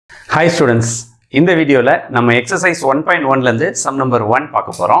Hi students, in the video நம்ம exercise 1.1 ல sum number 1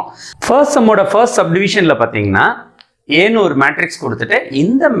 பார்க்க போறோம். First sum ஓட first subdivision ல பாத்தீங்கன்னா A னு ஒரு matrix கொடுத்துட்டு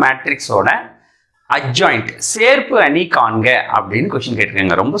இந்த matrix ஓட adjoint சேர்ப்பு அணி காண்க அப்படினு क्वेश्चन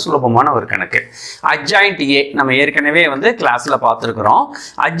கேட்டிருக்காங்க. ரொம்ப சுலபமான ஒரு கணக்கு. adjoint A நம்ம ஏற்கனவே கிளாஸ்ல பார்த்திருக்கிறோம்.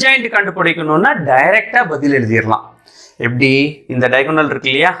 adjoint கண்டுபிடிக்கணும்னா டைரக்ட்டா பதில் எழுதிரலாம். எப்படி இந்த diagonal இருக்கு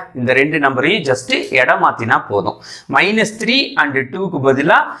இல்லையா இந்த ரெண்டு நம்பரையும் ஜஸ்ட் இடம் மாத்தினா போதும். -3 and 2 க்கு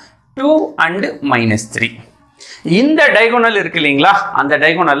பதிலா 2 and -3. இந்த diagonal இருக்கு இல்லீங்களா அந்த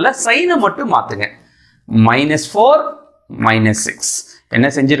diagonalல சைனை மட்டும் மாத்துங்க. -4 -6 என்ன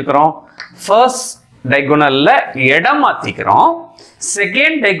செஞ்சிருக்கிறோம் first diagonalல இடம் மாத்திக்கிறோம்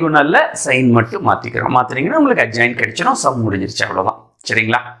second diagonalல சைன் மட்டும் மாத்திக்கிறோம். மாத்துறீங்கன்னா உங்களுக்கு adjoint கிடைச்சிரும் sum முடிஞ்சிருச்சு அவ்வளவுதான்.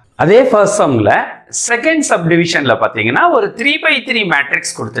 சரிங்களா? அதே first sumல second subdivisionல பாத்தீங்கன்னா ஒரு 3/3 matrix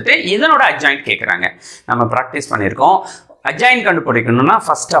கொடுத்துட்டு இதனோட adjoint கேக்குறாங்க. நம்ம பிராக்டீஸ் பண்ணிருக்கோம். adjoint கண்டுபிடிக்கணும்னா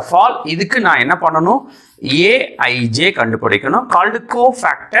first of all இதுக்கு நான் என்ன பண்ணனும் aij கண்டுபிடிக்கணும். called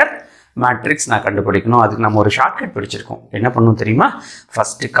cofactor matrix நான் கண்டுபிடிக்கணும். அதுக்கு நம்ம ஒரு ஷார்ட்கட் படிச்சிருக்கோம். என்ன பண்ணனும் தெரியுமா?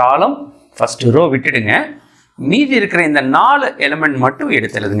 first column first row விட்டுடுங்க. மீதி இருக்கிற இந்த 4 எலிமெண்ட் மட்டும்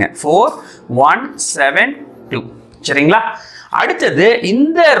எடுத்து எழுதுங்க. 4 1 7 2. சரிங்களா? அடுத்தது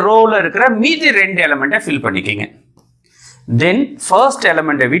இந்த ரோல இருக்கிற மீதி ரெண்டு எலிமெண்ட்டை ஃபில் பண்ணிக்கங்க. தென் ஃபர்ஸ்ட்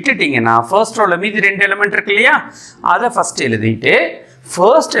எலிமெண்ட்டை விட்டுட்டீங்கன்னா ஃபர்ஸ்ட் ரோல மீதி ரெண்டு எலிமெண்ட் இருக்கு இல்லையா அதை ஃபர்ஸ்ட் எழுதிட்டு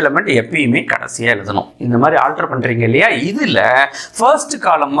ஃபர்ஸ்ட் எலிமெண்ட் எப்பயுமே கடைசியா எழுதணும். இந்த மாதிரி ஆல்டர் பண்றீங்க இல்லையா இதுல ஃபர்ஸ்ட்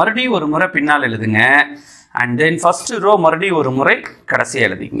காலம் மறுபடியும் ஒரு முறை பின்னால் எழுதுங்க. அண்ட் தென் ஃபர்ஸ்ட் ரோ மறுபடியும் ஒரு முறை கடைசியா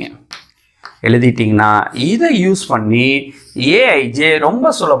எழுதிங்க. எழுதிட்டீங்கன்னா இதை யூஸ் பண்ணி aij ரொம்ப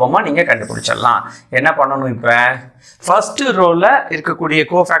சுலபமா நீங்க கண்டுபிடிச்சிடலாம். என்ன பண்ணணும் இப்ப ஃபர்ஸ்ட் ரோல இருக்கக்கூடிய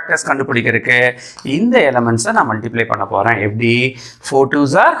கோஃபேக்டர்ஸ் கண்டுபிடிக்கிறதுக்கு இந்த எலிமெண்ட்ஸை நான் மல்டிப்ளை பண்ண போறேன். எப்படி 4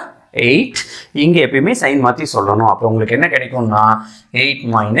 2s are 8 இங்க எப்பயுமே சைன் மாத்தி சொல்லணும். அப்போ உங்களுக்கு என்ன கிடைக்கும்னா 8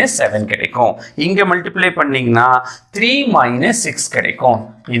 - 7 கிடைக்கும். இங்க மல்டிப்ளை பண்ணீங்கன்னா 3 - 6 கிடைக்கும்.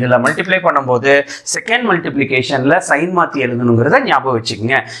 இதுல மல்டிப்ளை பண்ணும்போது செகண்ட் மல்டிப்ளிகேஷன்ல சைன் மாத்தி எழுதணுங்கிறத ஞாபகம்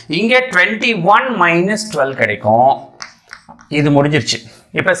வச்சுக்கோங்க. இங்க 21 - 12 கிடைக்கும். இது முடிஞ்சிருச்சு.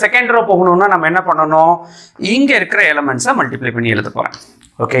 இப்ப செகண்ட் ரோ போகணும்னா நம்ம என்ன பண்ணணும் இங்க இருக்கிற எலிமெண்ட்ஸை மல்டிப்ளை பண்ணி எழுத போறேன்.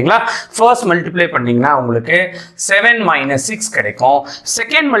 ஓகேங்களா? ஃபர்ஸ்ட் மல்டிப்ளை பண்ணீங்கன்னா உங்களுக்கு 7 - 6 கிடைக்கும்.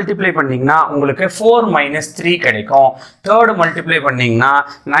 செகண்ட் மல்டிப்ளை பண்ணீங்கன்னா உங்களுக்கு 4 - 3 கிடைக்கும். தேர்ட் மல்டிப்ளை பண்ணீங்கன்னா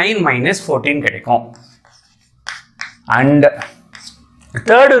 9 - 14 கிடைக்கும். அண்ட்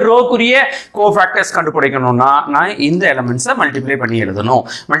தேர்ட் ரோக்குரிய கோஃபேக்டர்ஸ் கண்டுபிடிக்கணும்னா நான் இந்த எலிமெண்ட்ஸை மல்டிப்ளை பண்ணி எழுதணும்.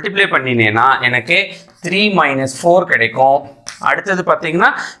 மல்டிப்ளை பண்ணினேன்னா எனக்கு 3 - 4 கிடைக்கும். அடுத்தது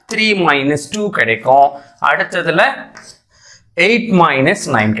பார்த்தீங்கன்னா 3 - 2 கிடைக்கும். அடுத்ததுல 8 -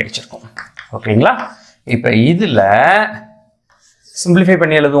 9 கிடைச்சிருக்கும். ஓகேங்களா? இப்போ இதுல சிம்பிளிஃபை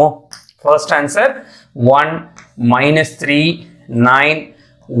பண்ணி எழுதுவோம். First answer 1 - 3 9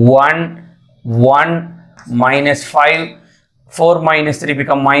 1 1 -5 4 - 3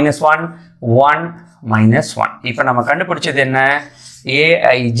 become -1 1 -1. இப்போ நம்ம கண்டுபிடிச்சது என்ன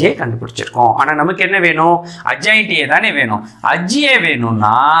aij கண்டுபிடிச்சிருக்கோம். ஆனா நமக்கு என்ன வேணும் adjoint a தானே வேணும். adj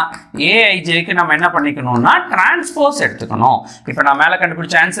வேணும்னா aij நம்ம என்ன பண்ணிக்கணும்னா டிரான்ஸ்போஸ் எடுத்துக்கணும். இப்போ நான் மேல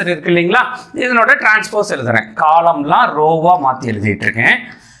கண்டுபிடிச்ச ஆன்சர் இருக்கு இல்லீங்களா இதனோட டிரான்ஸ்போஸ் எழுதுறேன். காலம்லாம் ரோவா மாத்தி எழுதிட்டு இருக்கேன்.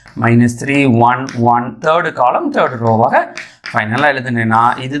 -3 1 1 தேர்ட் காலம் தேர்ட் ரோவாக ஃபைனலா எழுதுனேன்னா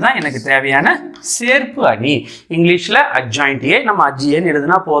இதுதான் எனக்கு தேவையான சேர்ப்பு அணி. இங்கிலீஷ்ல adjoint a நம்ம adj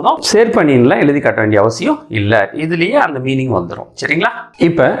எழுதுனா போதும். சேர்ப்பு அணில எழுதி காட்ட வேண்டிய அவசியம் இல்ல. இதுலயே அந்த மீனிங் வந்துரும். சரிங்களா?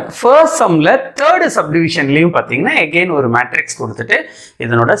 இப்போ ஃபர்ஸ்ட் சம்ல தேர்ட் சப்டிவிஷன்லயும் பாத்தீங்கன்னா அகைன் ஒரு மேட்ரிக்ஸ் கொடுத்துட்டு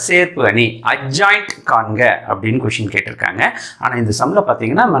இதனோட சேர்ப்பு அணி adjoint காண்க அப்படின்னு क्वेश्चन கேட்டிருக்காங்க. ஆனா இந்த சம்ல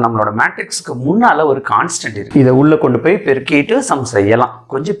பாத்தீங்கன்னா நம்மளோட மேட்ரிக்ஸ்க்கு முன்னால ஒரு கான்ஸ்டன்ட் இருக்கு. இதை உள்ள கொண்டு போய் பெருக்கிட்டு சம் செய்யலாம்.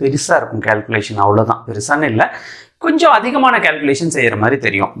 கொஞ்சம் பெருசா இருக்கும் கால்குலேஷன் அவ்வளவுதான். பெருசான்னு இல்லை கொஞ்சம் அதிகமான கால்குலேஷன் செய்யற மாதிரி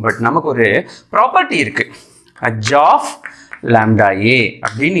தெரியும். பட் நமக்கு ஒரு ப்ராப்பர்ட்டி இருக்கு adj of lambda a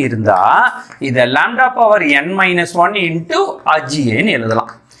அப்படின்னு இருந்தா இத lambda power n - 1 into adj ன்னு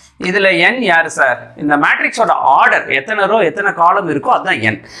எழுதலாம். இதுல n யாரு சார் இந்த மேட்ரிக்ஸோட ஆர்டர் எத்தனை ரோ எத்தனை காலம் இருக்கோ அதுதான்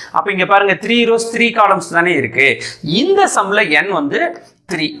n. அப்ப இங்க பாருங்க 3 rows 3 columns தானே இருக்கு. இந்த சம்ல n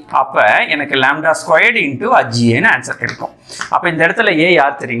 3. அப்ப எனக்கு lambda squared into adj ன்னு ஆன்சர் கிடைக்கும். அப்ப இந்த இடத்துல a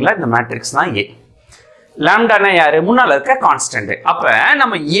யார் தெரியுங்களா இந்த மேட்ரிக்ஸ் தான் a. லாம்டானா யாரு முன்னால இருக்க கான்ஸ்டன்ட். அப்ப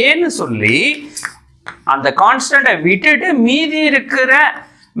நம்ம ஏன்னு சொல்லி அந்த கான்ஸ்டன்ட்டை விட்டுட்டு மீதி இருக்கிற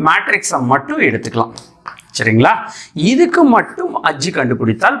மேட்ரிக்ஸை மட்டும் எடுத்துக்கலாம். சரிங்களா? இதுக்கு மட்டும் adj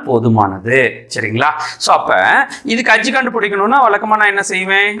கண்டுபிடித்தால் போதுமானது. சரிங்களா? சோ அப்ப இதுக்கு adj கண்டுபிடிக்கணும்னா வழக்கமா நான் என்ன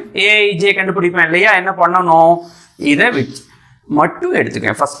செய்வேன் aij கண்டுபிடிப்பேன் இல்லையா? என்ன பண்ணணும் இதை மட்டும்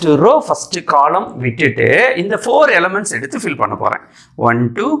எடுத்துக்கேன். ஃபர்ஸ்ட் ரோ ஃபர்ஸ்ட் காலம் விட்டுட்டு இந்த 4 எலிமெண்ட்ஸ் எடுத்து ஃபில் பண்ண போறேன். 1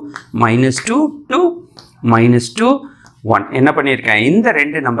 2 -2 2 -2 1 என்ன பண்ணியிருக்கேன் இந்த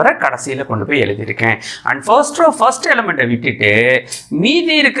ரெண்டு நம்பரை கடைசியில் கொண்டு போய் எழுதியிருக்கேன் அண்ட் ஃபர்ஸ்ட் எலிமெண்ட்டை விட்டுட்டு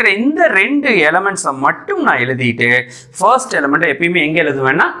மீதி இருக்கிற இந்த ரெண்டு எலிமெண்ட்ஸை மட்டும் நான் எழுதிட்டு ஃபர்ஸ்ட் எலிமெண்ட்டை எப்பயுமே எங்கே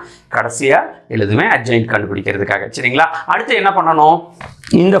எழுதுவேன்னா கடைசியாக எழுதுவேன் அட்ஜாயின்ட் கண்டுபிடிக்கிறதுக்காக சரிங்களா அடுத்து என்ன பண்ணணும்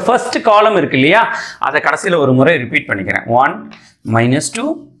இந்த ஃபர்ஸ்ட் காலம் இருக்கு இல்லையா அதை கடைசியில் ஒரு முறை ரிப்பீட் பண்ணிக்கிறேன் 1 -2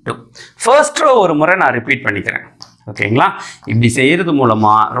 2 ஃபர்ஸ்ட் ரோ ஒரு முறை நான் ரிப்பீட் பண்ணிக்கிறேன் ஓகேங்களா இப்படி செய்யறது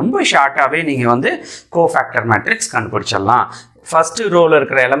மூலமா ரொம்ப ஷார்ட்டாவே நீங்க வந்து கோஃபேக்டர் மேட்ரிக்ஸ் கண்டுபிடிச்சிடலாம் ஃபர்ஸ்ட் ரோல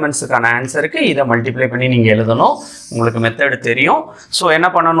இருக்கிற எலிமெண்ட்ஸுக்கான ஆன்சருக்கு இதை மல்டிப்ளை பண்ணி நீங்க எழுதணும் உங்களுக்கு மெத்தட் தெரியும் ஸோ என்ன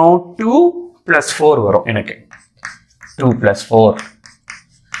பண்ணணும் 2 + 4 வரும் எனக்கு 2 + 4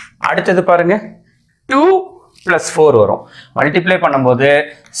 அடுத்தது பாருங்க 2 + 4 வரும் மல்டிப்ளை பண்ணும்போது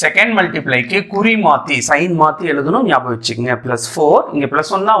செகண்ட் மல்டிப்ளைக்கு குறி மாற்றி சைன் மாற்றி எழுதணும் ஞாபகம் வச்சுக்கோங்க +4 இங்கே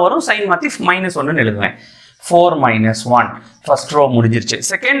 +1 தான் வரும் சைன் மாற்றி -1 எழுதுவேன் 4 - 1 ஃபர்ஸ்ட் ரோ முடிஞ்சிருச்சு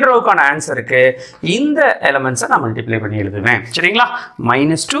செகண்ட் ரோக்கான ஆன்சருக்கு இந்த எலிமெண்ட்ஸை நான் மல்டிப்ளை பண்ணி எழுதுவேன் சரிங்களா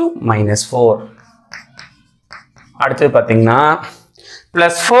 -2 -4 அடுத்தது பார்த்தீங்கன்னா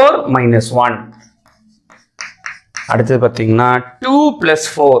 +4 - 1 அடுத்தது பார்த்தீங்கன்னா 2 +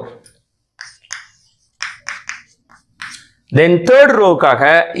 4 தென் தேர்ட் ரோக்காக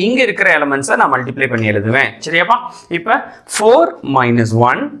இங்க இருக்கிற எலிமெண்ட்ஸை நான் மல்டிப்ளை பண்ணி எழுதுவேன் சரியாப்பா இப்போ 4 -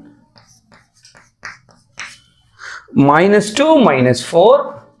 1 -2 - 4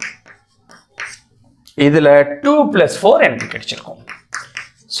 இதுல 2 + 4 எனக்கு கிடைச்சிருக்கும்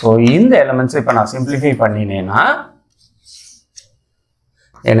ஸோ இந்த எலிமெண்ட்ஸ் இப்போ நான் சிம்பிளிஃபை பண்ணினேன்னா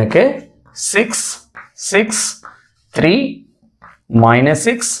எனக்கு 6 6 3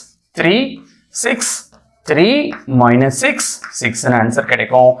 -6 3 6 3 - 6 6 ஆன்சர்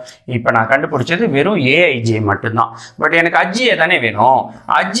கிடைக்கும் இப்போ நான் கண்டுபிடிச்சது வெறும் ஏஐஜே மட்டும்தான் பட் எனக்கு அஜ்ஜிஏ தானே வேணும்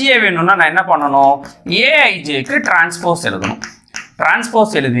அஜ்ஜிஏ வேணும்னா நான் என்ன பண்ணணும் ஏஐஜேக்கு டிரான்ஸ்போஸ் எழுதணும்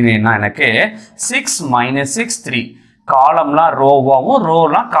டிரான்ஸ்போஸ் எழுதினேன்னா எனக்கு 6 - 6 3 காலம்லாம் ரோவாகவும்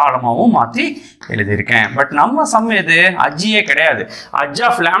ரோலாம் காலமாகவும் மாற்றி எழுதியிருக்கேன் பட் நம்ம சம் எது அஜ்ஜியே கிடையாது அஜ்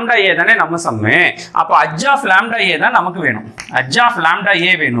ஆஃப் லாம்டா ஏ தானே நம்ம சம்மு அப்போ அஜ் ஆஃப் லாம்டா ஏ தான் நமக்கு வேணும் அஜ் ஆஃப் லாம்டா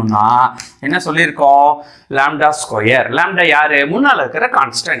ஏ வேணும்னா என்ன சொல்லியிருக்கோம் லாம்டா ஸ்கொயர் லாம்டா யாரு முன்னால் இருக்கிற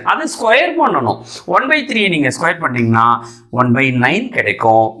கான்ஸ்டன்ட் அது ஸ்கொயர் பண்ணணும் 1/3 நீங்கள் ஸ்கொயர் பண்ணீங்கன்னா 1/9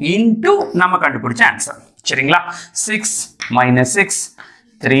 கிடைக்கும் இன்டூ நம்ம கண்டுபிடிச்ச ஆன்சர் சரிங்களா 6 - 6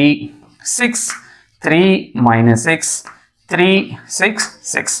 3 6 3 - 6 3 6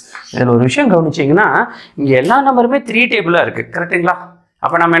 6 இதில் ஒரு விஷயம் கவனிச்சிங்கன்னா இங்கே எல்லா நம்பருமே 3 டேபிளாக இருக்குது கரெக்டுங்களா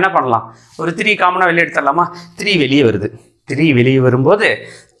அப்போ நம்ம என்ன பண்ணலாம் ஒரு 3 காமனாக வெளியே எடுத்துடலாமா 3 வெளியே வருது 3 வெளியே வரும்போது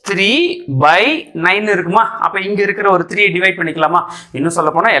 3/9 இருக்குமா அப்போ இங்கே இருக்கிற ஒரு 3 டிவைட் பண்ணிக்கலாமா இன்னும்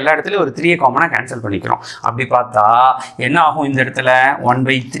சொல்ல போனால் எல்லா இடத்துலையும் ஒரு 3 காமனாக கேன்சல் பண்ணிக்கிறோம் அப்படி பார்த்தா என்ன ஆகும் இந்த இடத்துல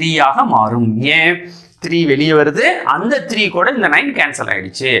 1/3 ஆக மாறும் ஏன் 3 வெளியே வருது அந்த 3 கூட இந்த 9 கேன்சல்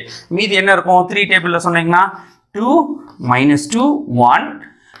ஆயிடுச்சு மீதி என்ன இருக்கும் 3 டேபிளில் சொன்னீங்கன்னா 2 - 2 1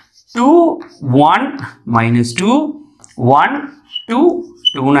 2 1 -2 1 2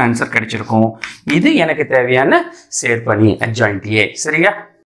 2ன்னு ஆன்சர் கிடைச்சிருக்கும் இது எனக்கு தேவையான சேர்ப்பணி அட்ஜாயின்ட் ஏ சரியா